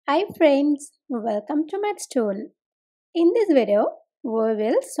Hi friends, welcome to Mathstoon. In this video, we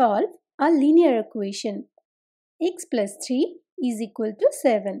will solve a linear equation x plus 3 is equal to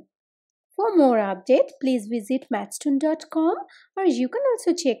 7. For more updates, please visit mathstoon.com or you can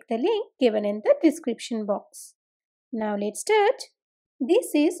also check the link given in the description box. Now let's start.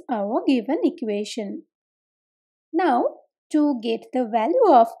 This is our given equation. Now, to get the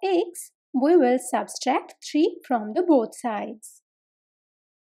value of x, we will subtract 3 from the both sides.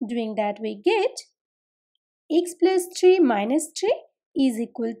 Doing that, we get x plus 3 minus 3 is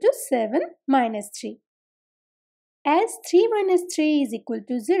equal to 7 minus 3. As 3 minus 3 is equal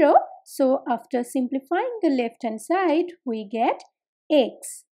to 0, so after simplifying the left hand side, we get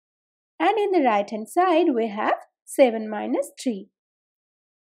x. And in the right hand side, we have 7 minus 3.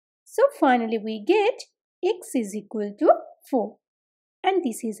 So finally, we get x is equal to 4. And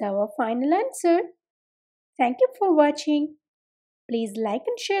this is our final answer. Thank you for watching. Please like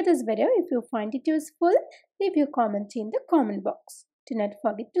and share this video if you find it useful. Leave your comment in the comment box. Do not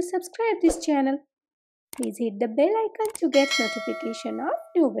forget to subscribe this channel. Please hit the bell icon to get notification of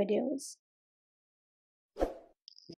new videos.